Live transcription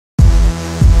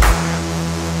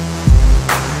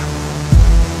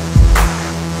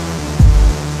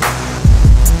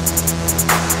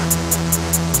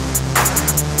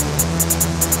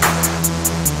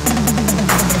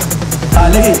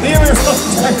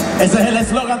Ese es el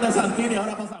eslogan de Santini.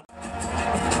 Ahora pasamos.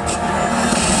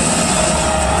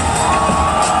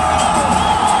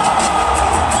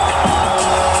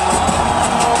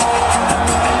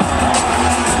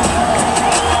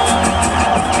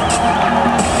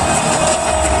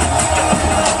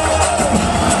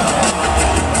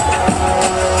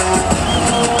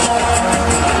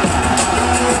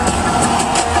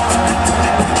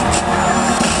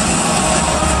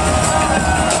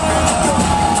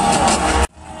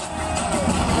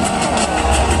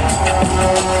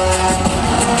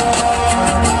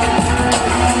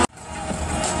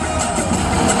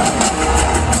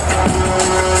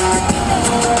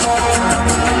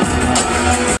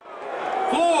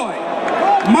 Floyd,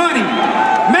 Manny,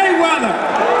 Mayweather.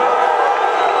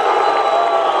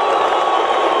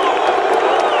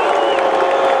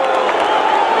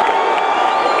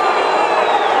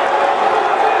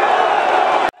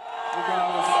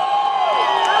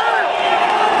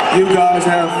 You guys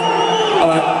have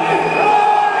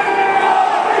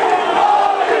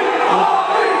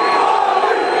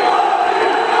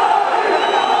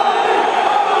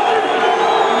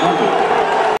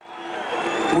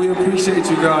we appreciate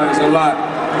you guys a lot.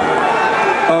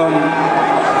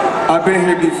 I've been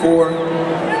here before.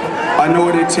 I know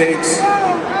what it takes,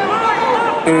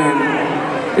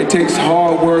 and it takes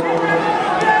hard work,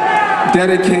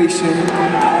 dedication,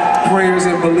 prayers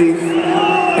and belief,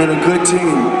 and a good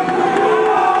team.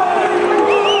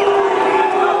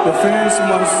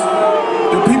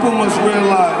 The people must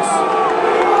realize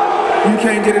you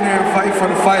can't get in there and fight for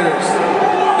the fighters.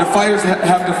 The fighters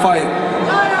have to fight.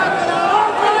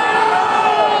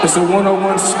 It's a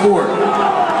one-on-one sport.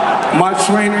 My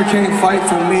trainer can't fight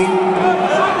for me.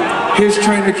 His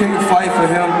trainer can't fight for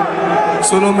him.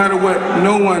 So no matter what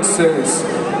no one says,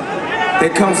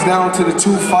 it comes down to the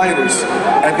two fighters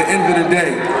at the end of the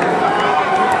day.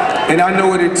 And I know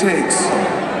what it takes.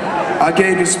 I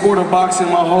gave the sport of boxing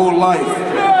my whole life.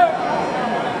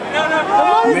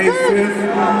 May 5th,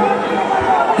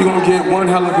 you're gonna get one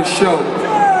hell of a show.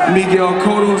 Miguel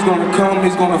Cotto is gonna come,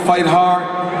 he's gonna fight hard.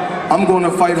 I'm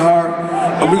gonna fight hard,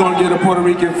 and we're gonna get the Puerto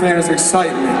Rican fans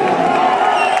excitement.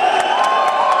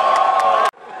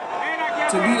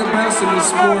 To be the best in the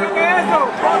sport,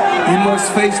 you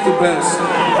must face the best.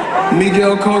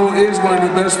 Miguel Cotto is one of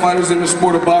the best fighters in the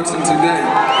sport of boxing today.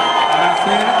 Para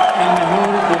ser el mejor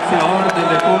boxeador del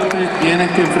deporte tienes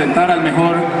que enfrentar al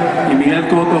mejor, y Miguel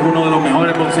Cotto es uno de los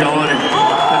mejores boxeadores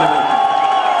del deporte.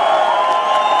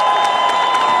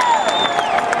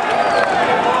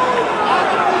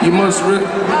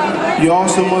 You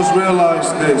also must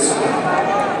realize this.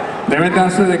 Debes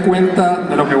darse de cuenta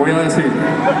de lo que voy a decir.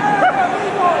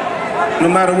 No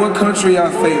matter what country I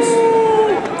face,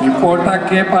 No importa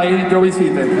qué país yo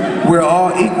visite, we're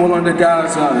all equal under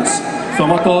God's eyes.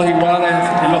 somos todos iguales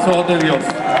en los ojos de Dios.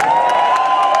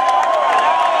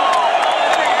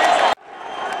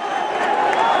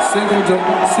 Cinco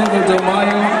de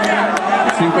Mayo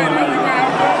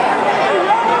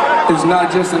is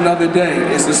not just another day,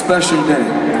 it's a special day.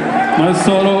 No es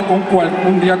solo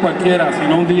un día cualquiera,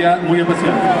 sino un día muy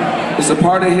especial. It's a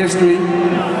part of history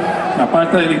La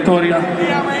parte de la historia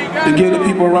to give the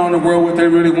people around the world what they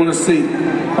really want to see.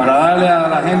 para darle a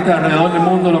la gente alrededor del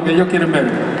mundo lo que ellos quieren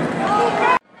ver.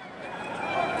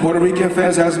 Puerto Rican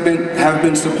fans have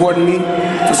been supporting me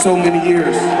for so many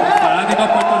years. Fanáticos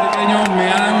puertorriqueños me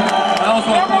han dado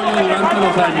su apoyo durante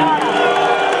los años.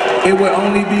 It would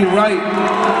only be right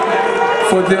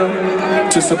for them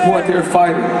to support their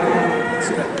fighter.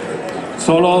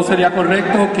 Solo sería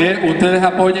correcto que ustedes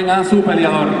apoyen a su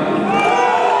peleador.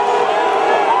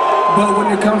 But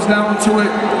when it comes down to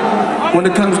it, when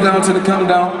it comes down to the come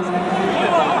down,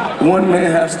 one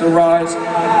man has to rise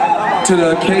to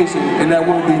the occasion, and that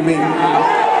won't be me.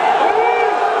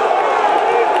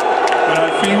 Pero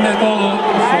al fin de todo,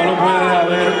 solo puede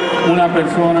haber una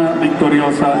persona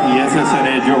victoriosa y ese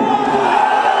seré yo.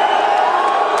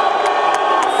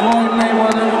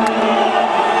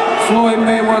 Floyd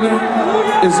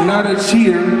Mayweather is not a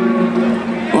cheater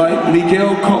like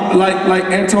Miguel Cotto, like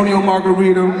Antonio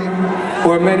Margarito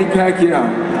or Manny Pacquiao.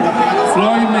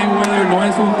 Floyd Mayweather no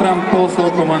es un tramposo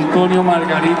como Antonio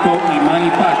Margarito y Manny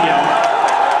Pacquiao.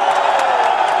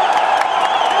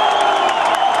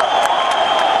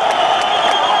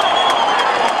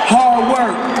 Hard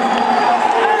work.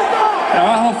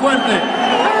 Trabajo fuerte.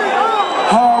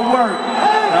 Hard work.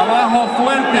 Trabajo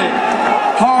fuerte.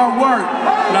 Hard work.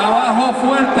 Trabajo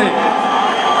fuerte.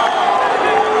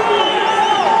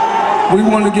 We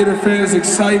want to get the fans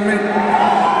excitement.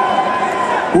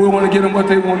 We want to get them what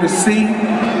they want to see.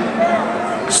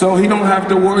 So he don't have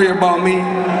to worry about me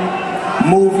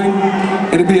moving.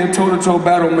 It'll be a toe-to-toe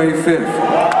battle May 5th.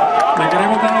 Le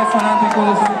queremos dar a los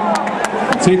fanáticos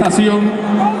citación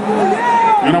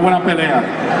y una buena pelea.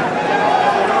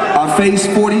 I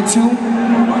faced 42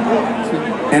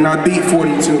 and I beat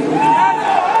 42.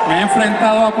 Me he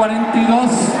enfrentado a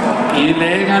 42 y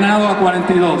le he ganado a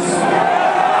 42.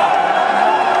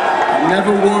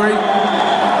 Never worry.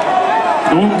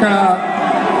 Nunca.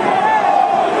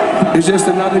 It's just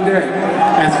another day.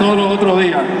 Es solo otro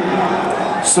día.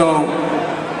 So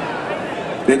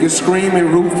they can scream and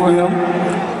root for him.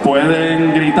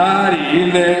 Pueden gritar y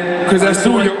irle Because al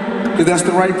suyo, that's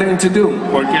the right thing to do.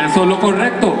 porque eso es lo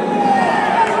correcto.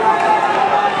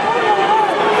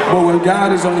 But when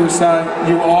God is on your side,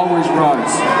 you always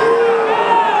rise.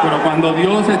 Pero cuando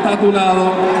Dios está a tu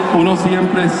lado, uno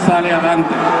siempre sale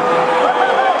adelante.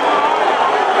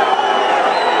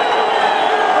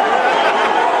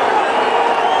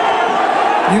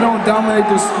 You don't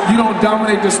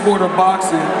dominate the sport of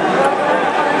boxing.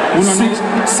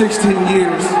 16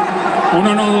 years.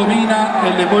 Uno no domina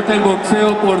el deporte del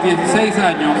boxeo por 16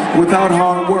 años Without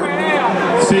hard work.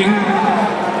 sin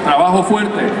trabajo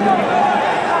fuerte.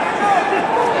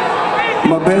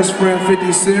 My best friend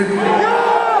 50 Cent.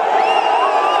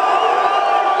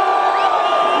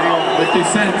 50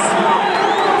 cents.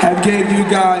 Have gave you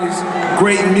guys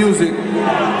great music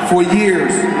for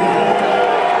years.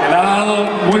 Le ha dado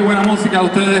muy buena música a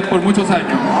ustedes por muchos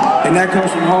años. And that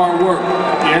comes from hard work.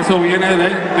 Y eso viene de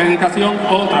dedicación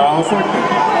o trabajo fuerte.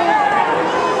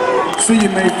 See you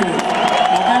May 5th.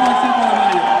 Nos vemos el 5 de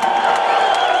mayo.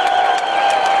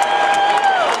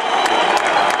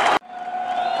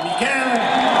 Miguel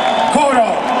Cotto.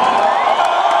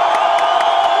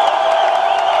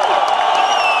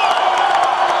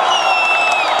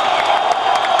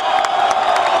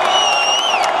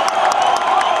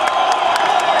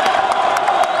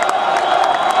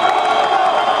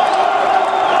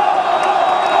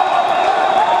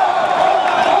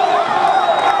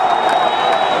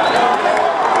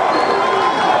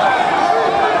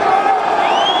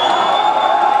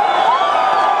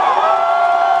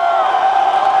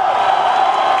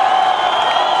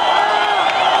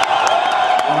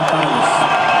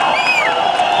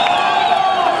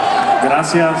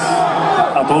 Gracias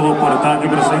a todos por estar aquí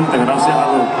presentes, gracias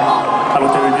a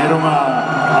los que vinieron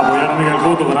a apoyar a Miguel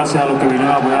Cotto, gracias a los que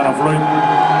vinieron a apoyar a Floyd.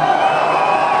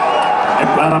 Es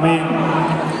para mí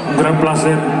un gran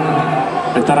placer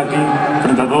estar aquí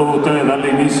frente a todos ustedes, darle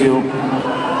inicio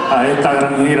a esta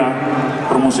gran gira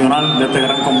promocional de este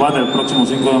gran combate el próximo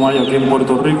 5 de mayo aquí en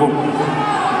Puerto Rico.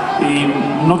 Y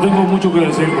no tengo mucho que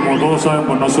decir, como todos saben,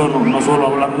 pues no suelo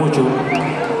hablar mucho.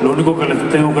 Lo único que les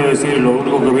tengo que decir, lo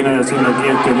único que vine a decirle aquí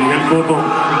es que Miguel Cotto,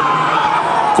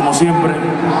 como siempre,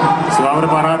 se va a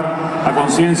preparar a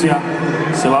conciencia,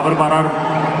 se va a preparar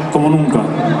como nunca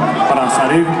para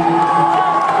salir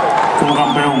como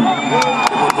campeón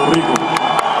de Puerto Rico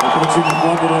el próximo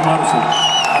 4 de marzo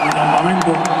a mi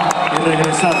campamento y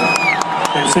regresar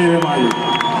el 6 de mayo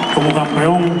como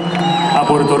campeón a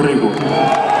Puerto Rico.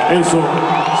 Eso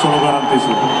se lo garantizo.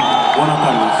 Buenas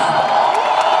tardes.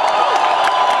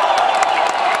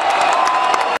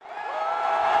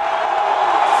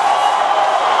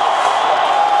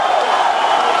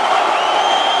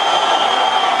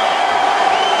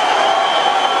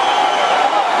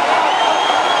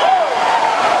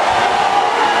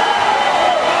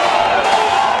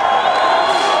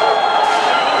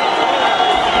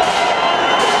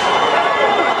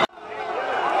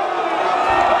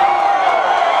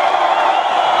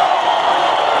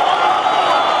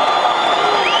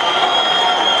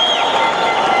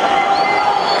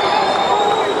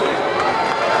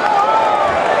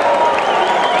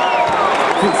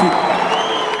 Sí.